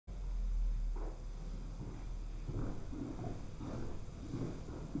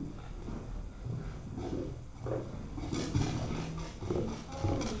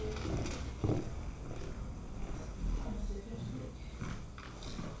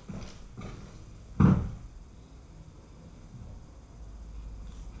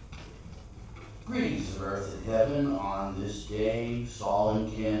heaven on this day, Sol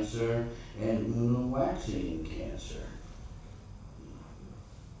in Cancer and Luna waxing in Cancer.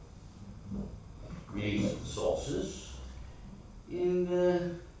 Greetings at the solstice.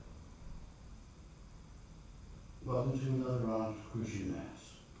 Welcome to another Rosicrucian Mass.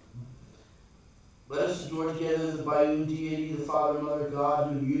 Let us adore together the biune deity, the Father, Mother,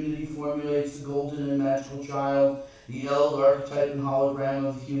 God, who in unity formulates the golden and magical child, the eld, archetype, and hologram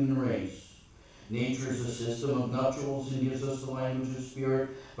of the human race. Nature is a system of nuptials and gives us the language of spirit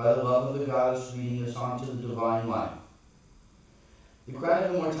by the love of the goddess leading us onto the divine life. The crown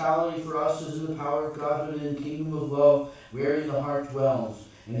of immortality for us is in the power of Godhood and the kingdom of love, wherein the heart dwells.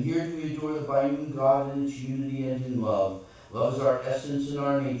 And here do we adore the biune God in its unity and in love. Love is our essence and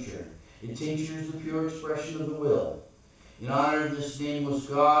our nature. It tinctures the pure expression of the will. In honor of this nameless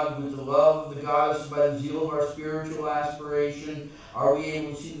God, with the love of the goddess, by the zeal of our spiritual aspiration, are we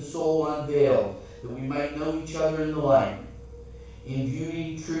able to see the soul unveiled, that we might know each other in the light, in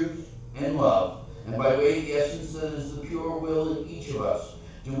beauty, truth, and love. And by way of the essence that is the pure will in each of us,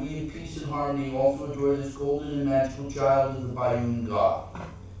 do we in peace and harmony also adore this golden and magical child of the biune God.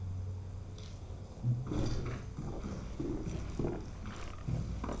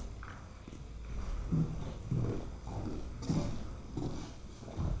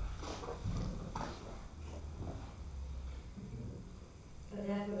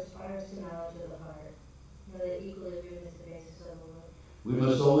 We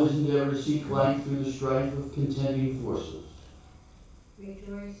must always endeavor to seek life through the strife of contending forces.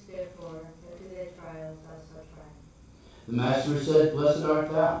 Rejoice, therefore, that through thy trials thou shalt triumph. The Master said, Blessed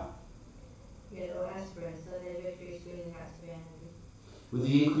art thou. Yet, O aspirants, let thy victory soon pass to vanity. With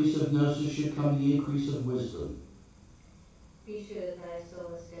the increase of gnosis should come the increase of wisdom. Be sure that thy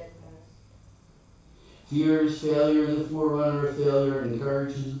soul is steadfast. Fear is failure, and the forerunner of failure, and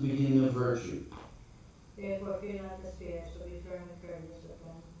courage is the beginning of virtue. Therefore, fear not the spirits, but be firm and courageous with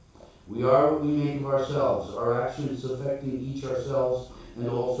them. We are what we make of ourselves, our actions affecting each ourselves and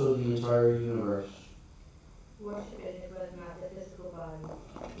also the entire universe. Worship it was not the physical body,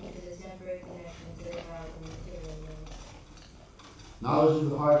 which is a temporary connection to the power of the material world. Knowledge of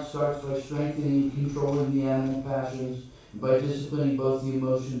the heart starts by strengthening and controlling the animal passions, and by disciplining both the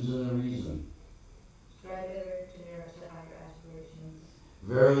emotions and the reason. Strive ever to nourish the higher aspirations.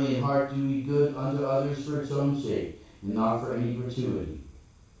 Verily, in heart do we good unto others for its own sake, and not for any gratuity.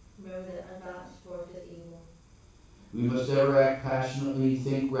 Remember that unbalanced force is evil. We must ever act passionately,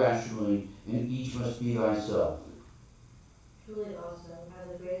 think rationally, and each must be thyself. Truly also, have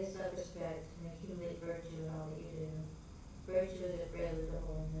the greatest self-respect and accumulate virtue in all that you do. Virtue is a prelude to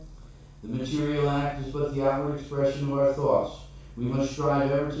holiness. The material act is but the outward expression of our thoughts. We must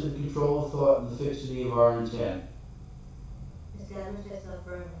strive ever to the control of thought and the fixity of our intent. Establish thyself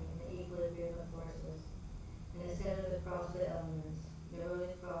firmly in the equilibrium of forces, in the center of the cross of the elements, the early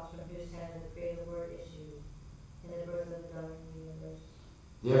cross from whose center the creative word issued, in the birth of the governing universe.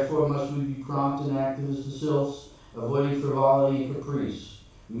 Therefore must we be prompt and active as the sylphs, avoiding frivolity and caprice.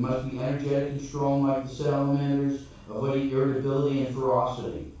 We must be energetic and strong like the salamanders, avoiding irritability and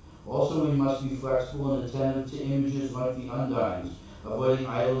ferocity. Also we must be flexible and attentive to images like the undines, avoiding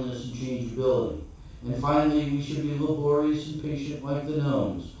idleness and changeability. And finally, we should be laborious and patient like the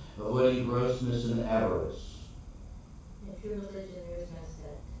gnomes, avoiding grossness and avarice. In true religion there is no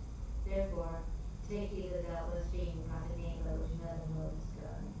sect. Therefore, take heed that thou esteem not the name by which men knowest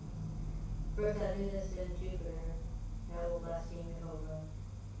God. First thou didst in Jupiter, thou wilt blaspheme Jehovah.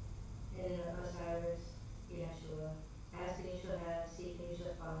 And in Osiris, Yeshua. Ask and you shall have, seek and you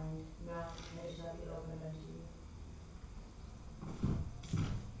shall find, knock and it shall be opened unto you.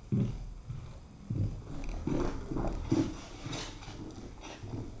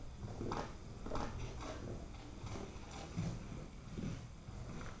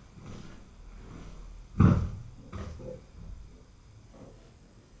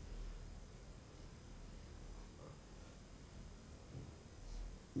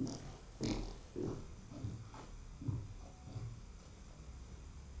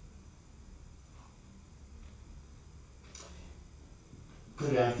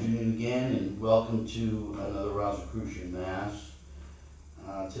 Good afternoon again, and welcome to another Rosicrucian Mass.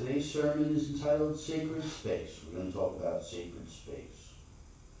 Today's sermon is entitled Sacred Space. We're going to talk about sacred space.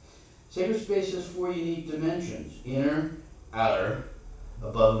 Sacred space has four unique dimensions: inner, outer,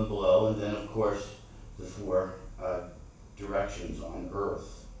 above and below, and then, of course, the four directions on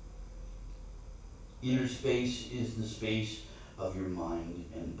earth. Inner space is the space of your mind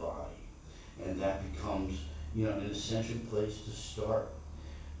and body, and that becomes, an essential place to start.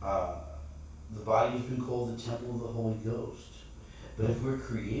 The body has been called the temple of the Holy Ghost. But if we're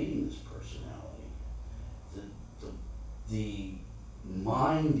creating this personality the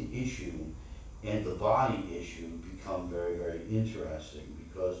mind issue and the body issue become very, very interesting,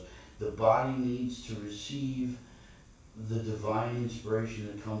 because the body needs to receive the divine inspiration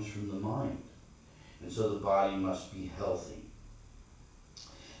that comes from the mind. And so the body must be healthy.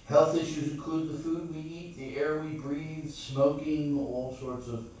 Health issues include the food we eat, the air we breathe, smoking, all sorts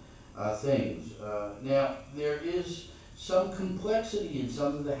of things. Now, there is some complexity in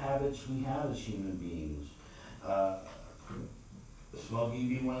some of the habits we have as human beings. Smoking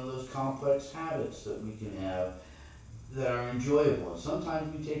being one of those complex habits that we can have that are enjoyable. And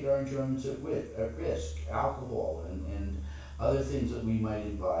sometimes we take our enjoyments at risk. Alcohol and other things that we might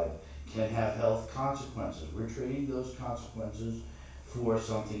imbibe can have health consequences. We're trading those consequences for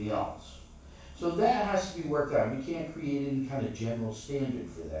something else. So that has to be worked out. We can't create any kind of general standard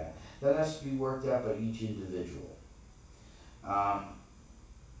for that. That has to be worked out by each individual.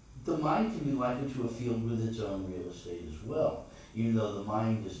 The mind can be likened to a field with its own real estate as well, even though the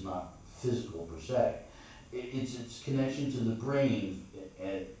mind is not physical per se. It's its connection to the brain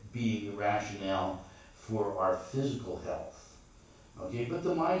being the rationale for our physical health. Okay, but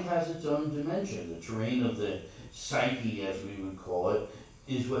the mind has its own dimension. The terrain of the psyche, as we would call it,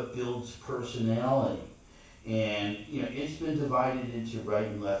 is what builds personality. And it's been divided into right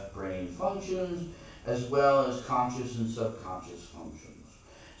and left brain functions, as well as conscious and subconscious functions.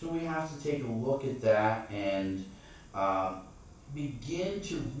 So we have to take a look at that and begin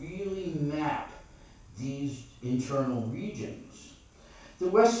to really map these internal regions. The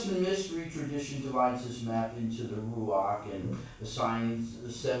Western mystery tradition divides this map into the Ruach and assigns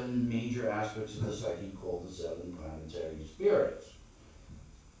the 7 major aspects of the psyche called the 7 planetary spirits.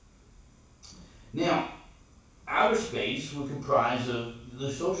 Now, outer space would comprise of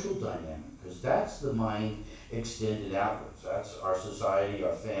the social dynamic, because that's the mind extended outwards. That's our society,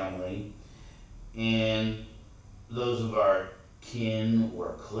 our family, and those of our kin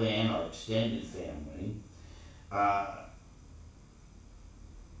or clan, our extended family.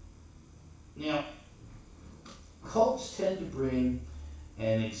 Now, cults tend to bring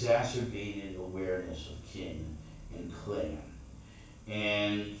an exacerbated awareness of kin and clan,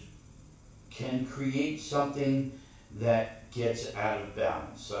 and can create something that gets out of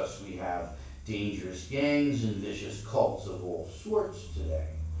balance. Thus, we have dangerous gangs and vicious cults of all sorts today.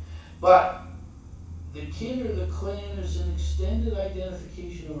 But the kin or the clan is an extended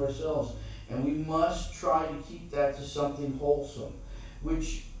identification of ourselves, and we must try to keep that to something wholesome,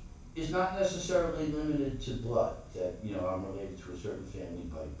 which is not necessarily limited to blood, that, I'm related to a certain family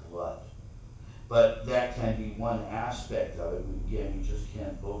by blood. But that can be one aspect of it. Again, we just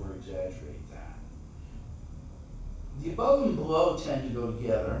can't over-exaggerate that. The above and below tend to go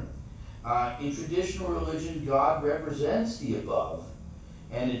together. In traditional religion, God represents the above,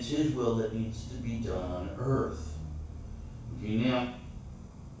 and it's His will that needs to be done on earth. Okay, now,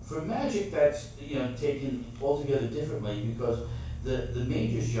 for magic, that's taken altogether differently, because the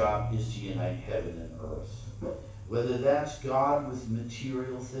mage's job is to unite heaven and earth. Whether that's God with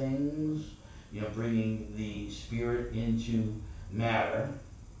material things, bringing the spirit into matter,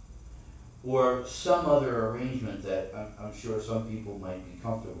 or some other arrangement that I'm sure some people might be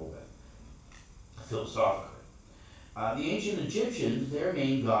comfortable with, philosophically. The ancient Egyptians, their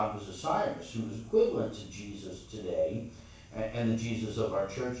main god was Osiris, who was equivalent to Jesus today, and the Jesus of our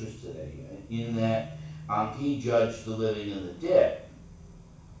churches today, in that he judged the living and the dead.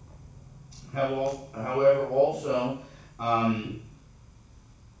 However, also,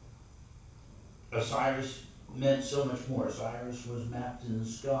 Osiris meant so much more. Osiris was mapped in the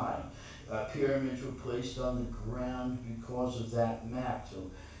sky. Pyramids were placed on the ground because of that map, so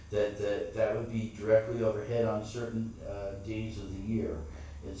that would be directly overhead on certain days of the year,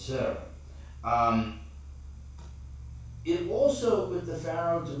 etc. It also, with the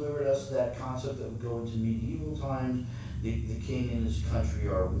Pharaoh, delivered us that concept that would go into medieval times. The king and his country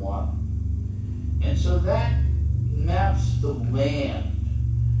are one. And so that maps the land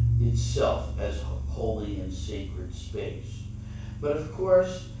itself as holy and sacred space. But of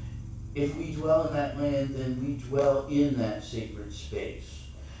course, if we dwell in that land, then we dwell in that sacred space.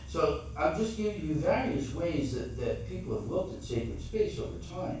 So I'm just giving you various ways that people have looked at sacred space over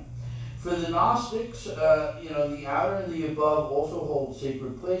time. For the Gnostics, the outer and the above also hold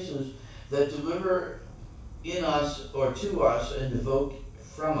sacred places that deliver in us or to us and evoke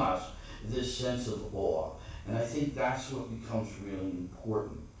from us this sense of awe. And I think that's what becomes really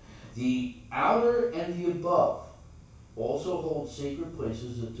important. The outer and the above also hold sacred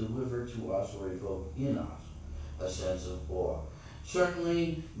places that deliver to us or evoke in us a sense of awe.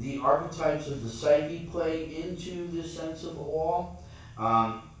 Certainly, the archetypes of the psyche play into this sense of awe.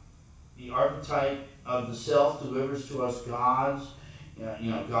 The archetype of the self delivers to us gods,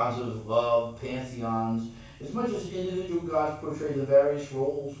 gods of love, pantheons, as much as individual gods portray the various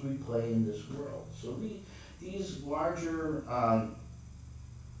roles we play in this world. So these larger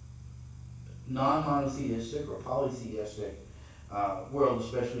non-monotheistic or polytheistic world,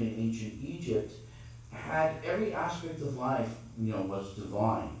 especially in ancient Egypt, had every aspect of life, was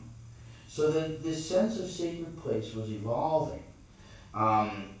divine. So that this sense of sacred place was evolving.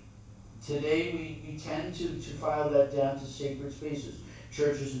 Today we tend to file that down to sacred spaces.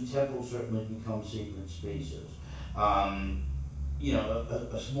 Churches and temples certainly become sacred spaces. A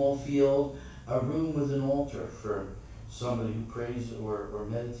small field, a room with an altar for somebody who prays or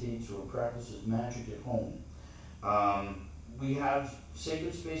meditates or practices magic at home. We have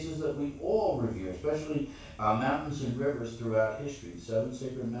sacred spaces that we all revere, especially mountains and rivers throughout history. 7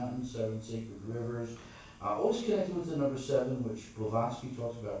 sacred mountains, 7 sacred rivers. Always connected with the number 7, which Blavatsky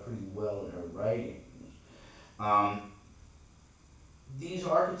talks about pretty well in her writings. These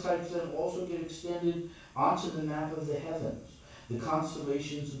archetypes then also get extended onto the map of the heavens. The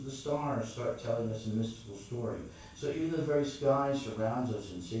constellations of the stars start telling us a mystical story. So even the very sky surrounds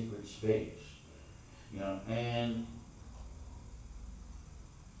us in sacred space. And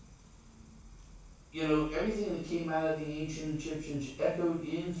everything that came out of the ancient Egyptians echoed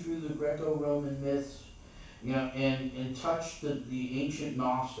in through the Greco-Roman myths, and touched the ancient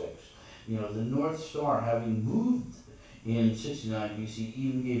Gnostics. The North Star, having moved in 69 BC,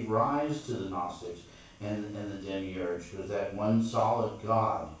 even gave rise to the Gnostics and the Demiurge, because that one solid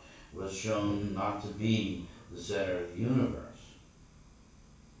God was shown not to be the center of the universe.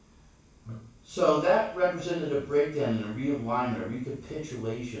 So that represented a breakdown and a realignment, a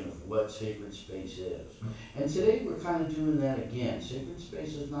recapitulation of what sacred space is. And today we're kind of doing that again. Sacred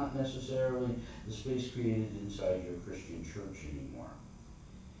space is not necessarily the space created inside your Christian church anymore.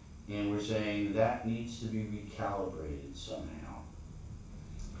 And we're saying that needs to be recalibrated somehow.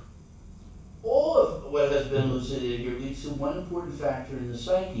 All of what has been elucidated here leads to one important factor in the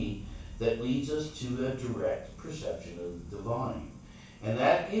psyche that leads us to a direct perception of the divine. And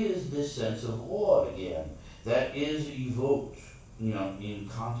that is this sense of awe again, that is evoked, in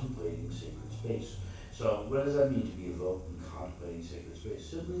contemplating sacred space. So what does that mean to be evoked in contemplating sacred space?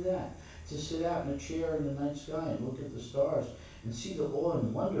 Simply that, to sit out in a chair in the night sky and look at the stars and see the awe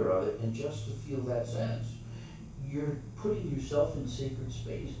and wonder of it, and just to feel that sense. You're putting yourself in sacred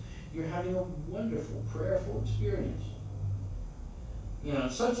space. You're having a wonderful, prayerful experience.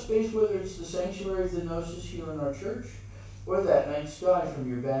 Such space, whether it's the sanctuary of the Gnosis here in our church, or that night sky from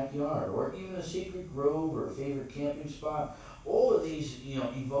your backyard, or even a sacred grove or a favorite camping spot, all of these,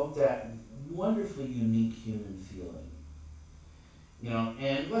 evoke that wonderfully unique human feeling.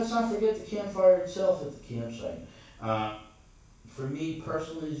 And let's not forget the campfire itself at the campsite. For me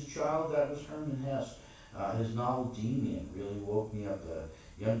personally as a child, that was Hermann Hesse. His novel Demian really woke me up, a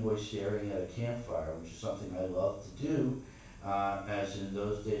young boy staring at a campfire, which is something I love to do. As in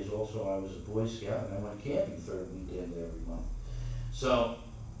those days also I was a Boy Scout and I went camping third weekend every month. So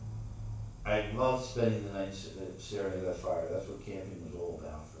I loved spending the night staring at that fire. That's what camping was all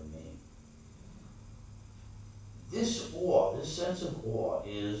about for me. This awe, this sense of awe,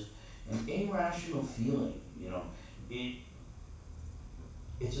 is an irrational feeling.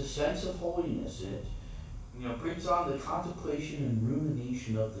 It's a sense of holiness. It brings on the contemplation and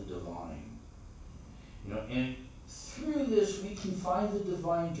rumination of the divine. And through this, we can find the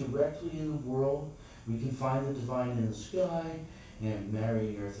divine directly in the world. We can find the divine in the sky, and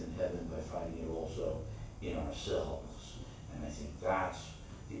marrying earth and heaven by finding it also in ourselves. And I think that's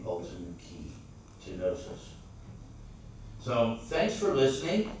the ultimate key to Gnosis. So, thanks for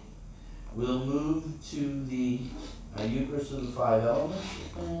listening. We'll move to the Eucharist of the 5 elements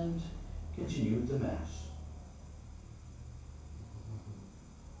and continue with the Mass.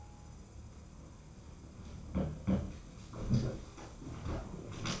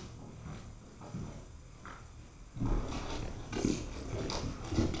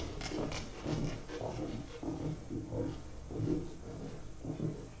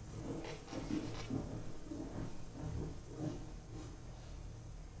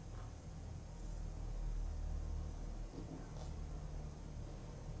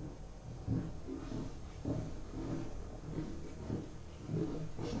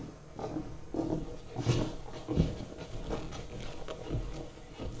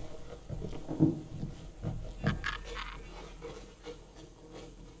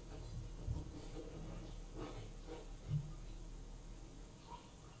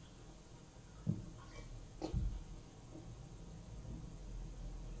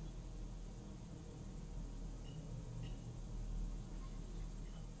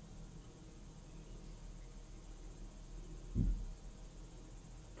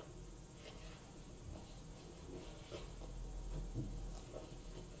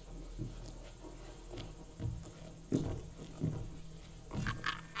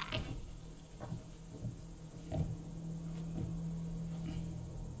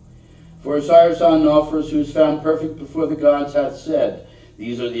 For Osiris-On-Nofris, who is found perfect before the gods, hath said,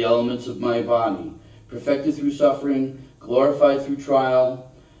 These are the elements of my body, perfected through suffering, glorified through trial.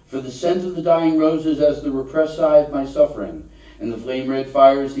 For the scent of the dying roses as the repressed sigh of my suffering, and the flame-red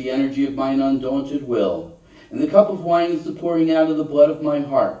fire is the energy of mine undaunted will. And the cup of wine is the pouring out of the blood of my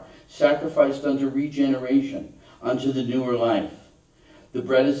heart, sacrificed unto regeneration, unto the newer life. The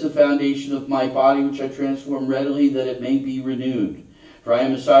bread is the foundation of my body, which I transform readily, that it may be renewed. For I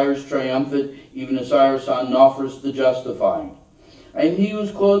am Osiris triumphant, even Osiris-On-Nofris the justified. I am he who is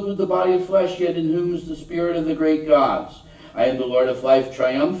clothed with the body of flesh, yet in whom is the spirit of the great gods. I am the Lord of life,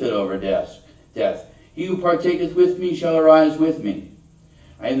 triumphant over death. He who partaketh with me shall arise with me.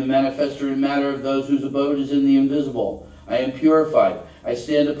 I am the manifester in matter of those whose abode is in the invisible. I am purified. I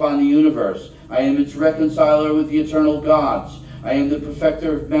stand upon the universe. I am its reconciler with the eternal gods. I am the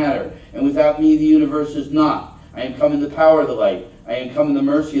perfecter of matter, and without me the universe is not. I am come in the power of the light. I am come in the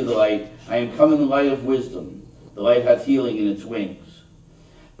mercy of the light. I am come in the light of wisdom. The light hath healing in its wings.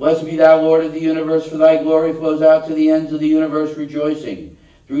 Blessed be thou, Lord of the universe, for thy glory flows out to the ends of the universe rejoicing.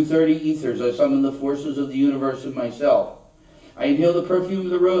 Through 30 ethers I summon the forces of the universe in myself. I inhale the perfume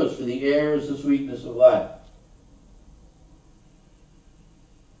of the rose, for the air is the sweetness of life.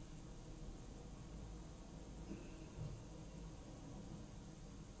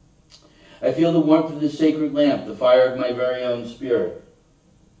 I feel the warmth of this sacred lamp, the fire of my very own spirit.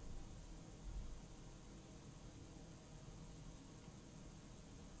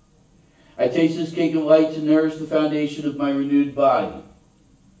 I taste this cake of light to nourish the foundation of my renewed body.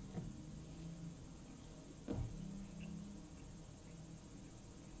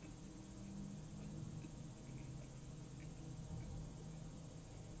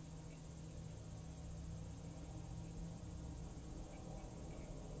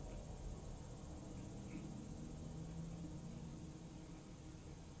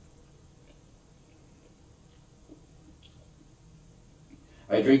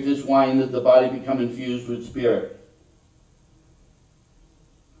 I drink this wine that the body become infused with spirit.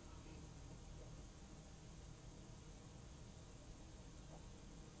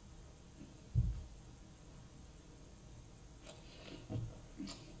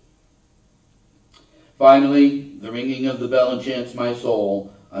 Finally, the ringing of the bell enchants my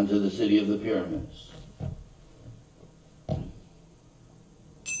soul unto the city of the pyramids.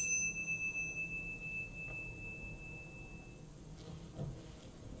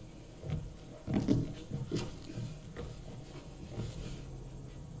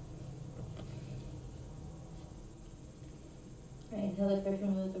 I inhale the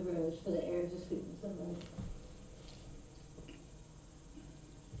perfume of the rose, for the air is the sweetness of life.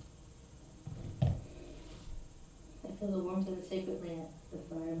 I feel the warmth of the sacred lamp, the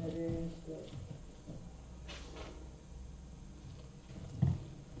fire of my very own spirit.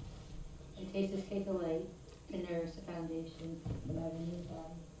 I taste this cake of light to nourish the foundation of my renewed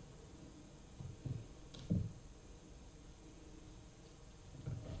body.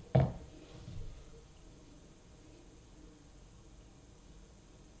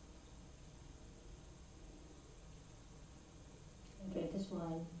 I drink this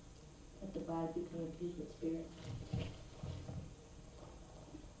wine, let the body become infused with spirit.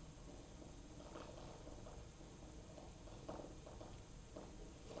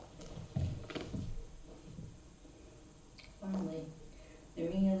 Finally, the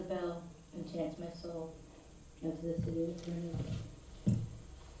ringing of the bell enchants my soul into the city of the pyramids.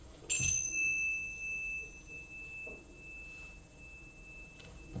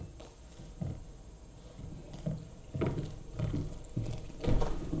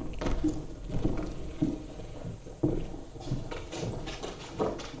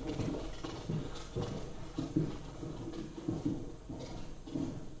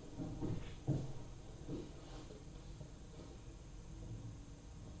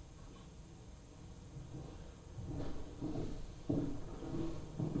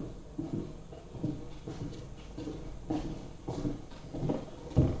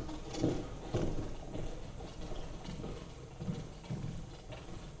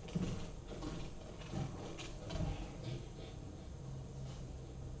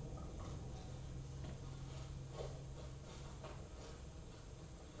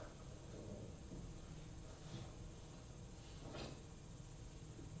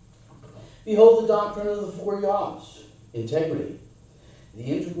 Behold the doctrine of the Four Yods, integrity. The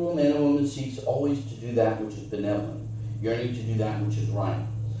integral man or woman seeks always to do that which is benevolent, yearning to do that which is right.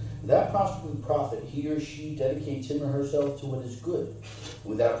 That prosperous prophet, he or she dedicates him or herself to what is good.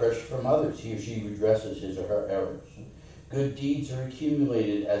 Without pressure from others, he or she redresses his or her errors. Good deeds are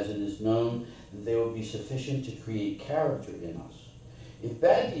accumulated as it is known that they will be sufficient to create character in us. If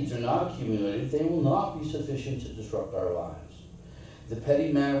bad deeds are not accumulated, they will not be sufficient to disrupt our lives. The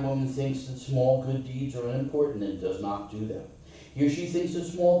petty man or woman thinks that small good deeds are unimportant and does not do them. He or she thinks that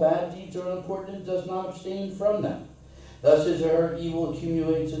small bad deeds are unimportant and does not abstain from them. Thus his or her evil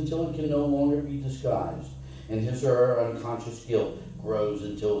accumulates until it can no longer be disguised, and his or her unconscious guilt grows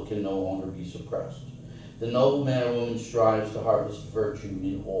until it can no longer be suppressed. The noble man or woman strives to harvest virtue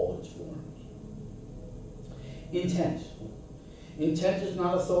in all its forms. Intent. Intent is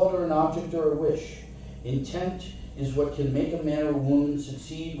not a thought or an object or a wish. Intent is what can make a man or woman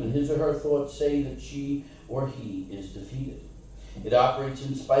succeed when his or her thoughts say that she or he is defeated. It operates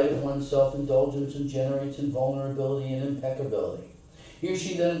in spite of one's self-indulgence and generates invulnerability and impeccability. He or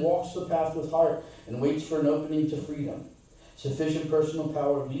she then walks the path with heart and waits for an opening to freedom. Sufficient personal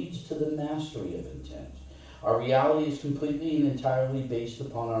power leads to the mastery of intent. Our reality is completely and entirely based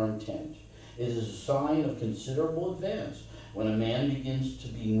upon our intent. It is a sign of considerable advance when a man begins to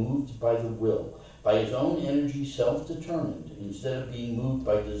be moved by the will, by his own energy self-determined, instead of being moved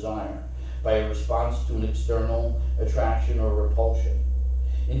by desire, by a response to an external attraction or repulsion.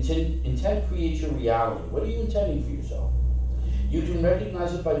 Intent creates your reality. What are you intending for yourself? You can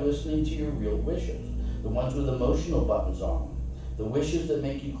recognize it by listening to your real wishes, the ones with emotional buttons on them, the wishes that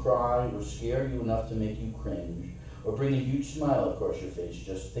make you cry or scare you enough to make you cringe, or bring a huge smile across your face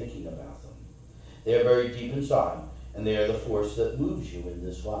just thinking about them. They are buried deep inside, and they are the force that moves you in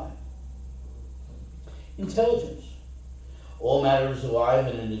this life. Intelligence. All matter is alive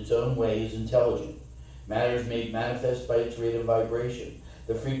and in its own way is intelligent. Matter is made manifest by its rate of vibration.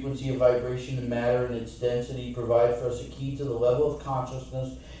 The frequency of vibration in matter and its density provide for us a key to the level of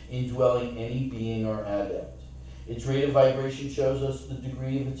consciousness indwelling any being or adept. Its rate of vibration shows us the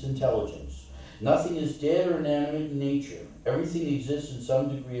degree of its intelligence. Nothing is dead or inanimate in nature. Everything exists in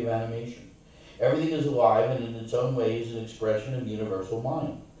some degree of animation. Everything is alive and in its own way is an expression of universal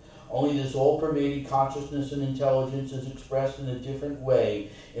mind. Only this all-pervading consciousness and intelligence is expressed in a different way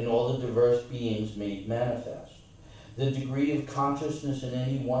in all the diverse beings made manifest. The degree of consciousness in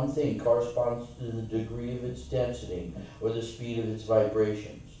any one thing corresponds to the degree of its density or the speed of its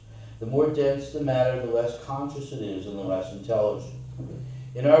vibrations. The more dense the matter, the less conscious it is and the less intelligent.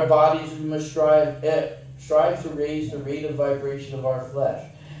 In our bodies, we must strive to raise the rate of vibration of our flesh.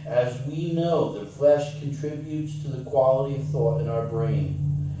 As we know, the flesh contributes to the quality of thought in our brain.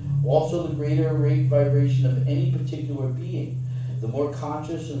 Also, the greater rate vibration of any particular being, the more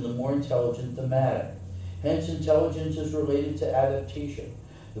conscious and the more intelligent the matter. Hence, intelligence is related to adaptation.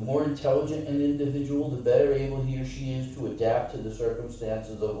 The more intelligent an individual, the better able he or she is to adapt to the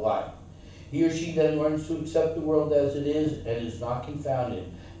circumstances of life. He or she then learns to accept the world as it is and is not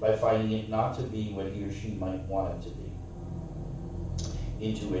confounded by finding it not to be what he or she might want it to be.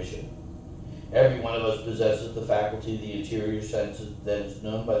 Intuition. Every one of us possesses the faculty of the interior senses that is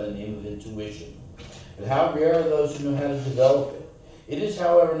known by the name of intuition. But how rare are those who know how to develop it? It is,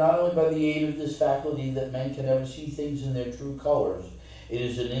 however, not only by the aid of this faculty that men can ever see things in their true colors. It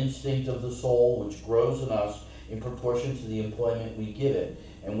is an instinct of the soul which grows in us in proportion to the employment we give it,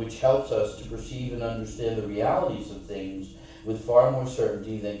 and which helps us to perceive and understand the realities of things with far more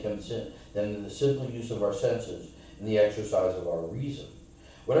certainty than the simple use of our senses and the exercise of our reason.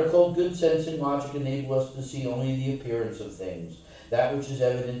 What are called good sense and logic enable us to see only the appearance of things, that which is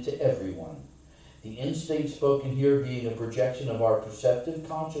evident to everyone. The instinct spoken here being a projection of our perceptive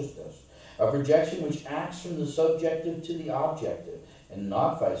consciousness, a projection which acts from the subjective to the objective, and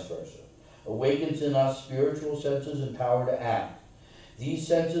not vice versa, awakens in us spiritual senses and power to act. These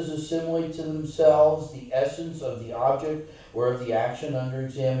senses assimilate to themselves the essence of the object or of the action under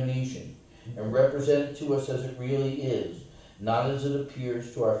examination, and represent it to us as it really is, not as it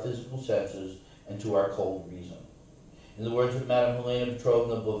appears to our physical senses and to our cold reason. In the words of Madame Helena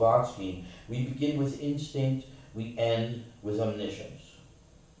Petrovna Blavatsky, we begin with instinct, we end with omniscience.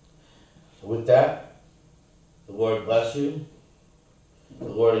 So with that, the Lord bless you, the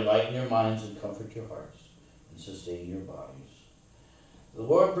Lord enlighten your minds and comfort your hearts, and sustain your bodies. The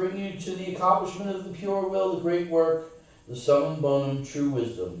Lord bring you to the accomplishment of the pure will, the great work, the summum bonum, true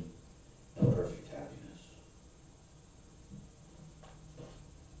wisdom, and perfect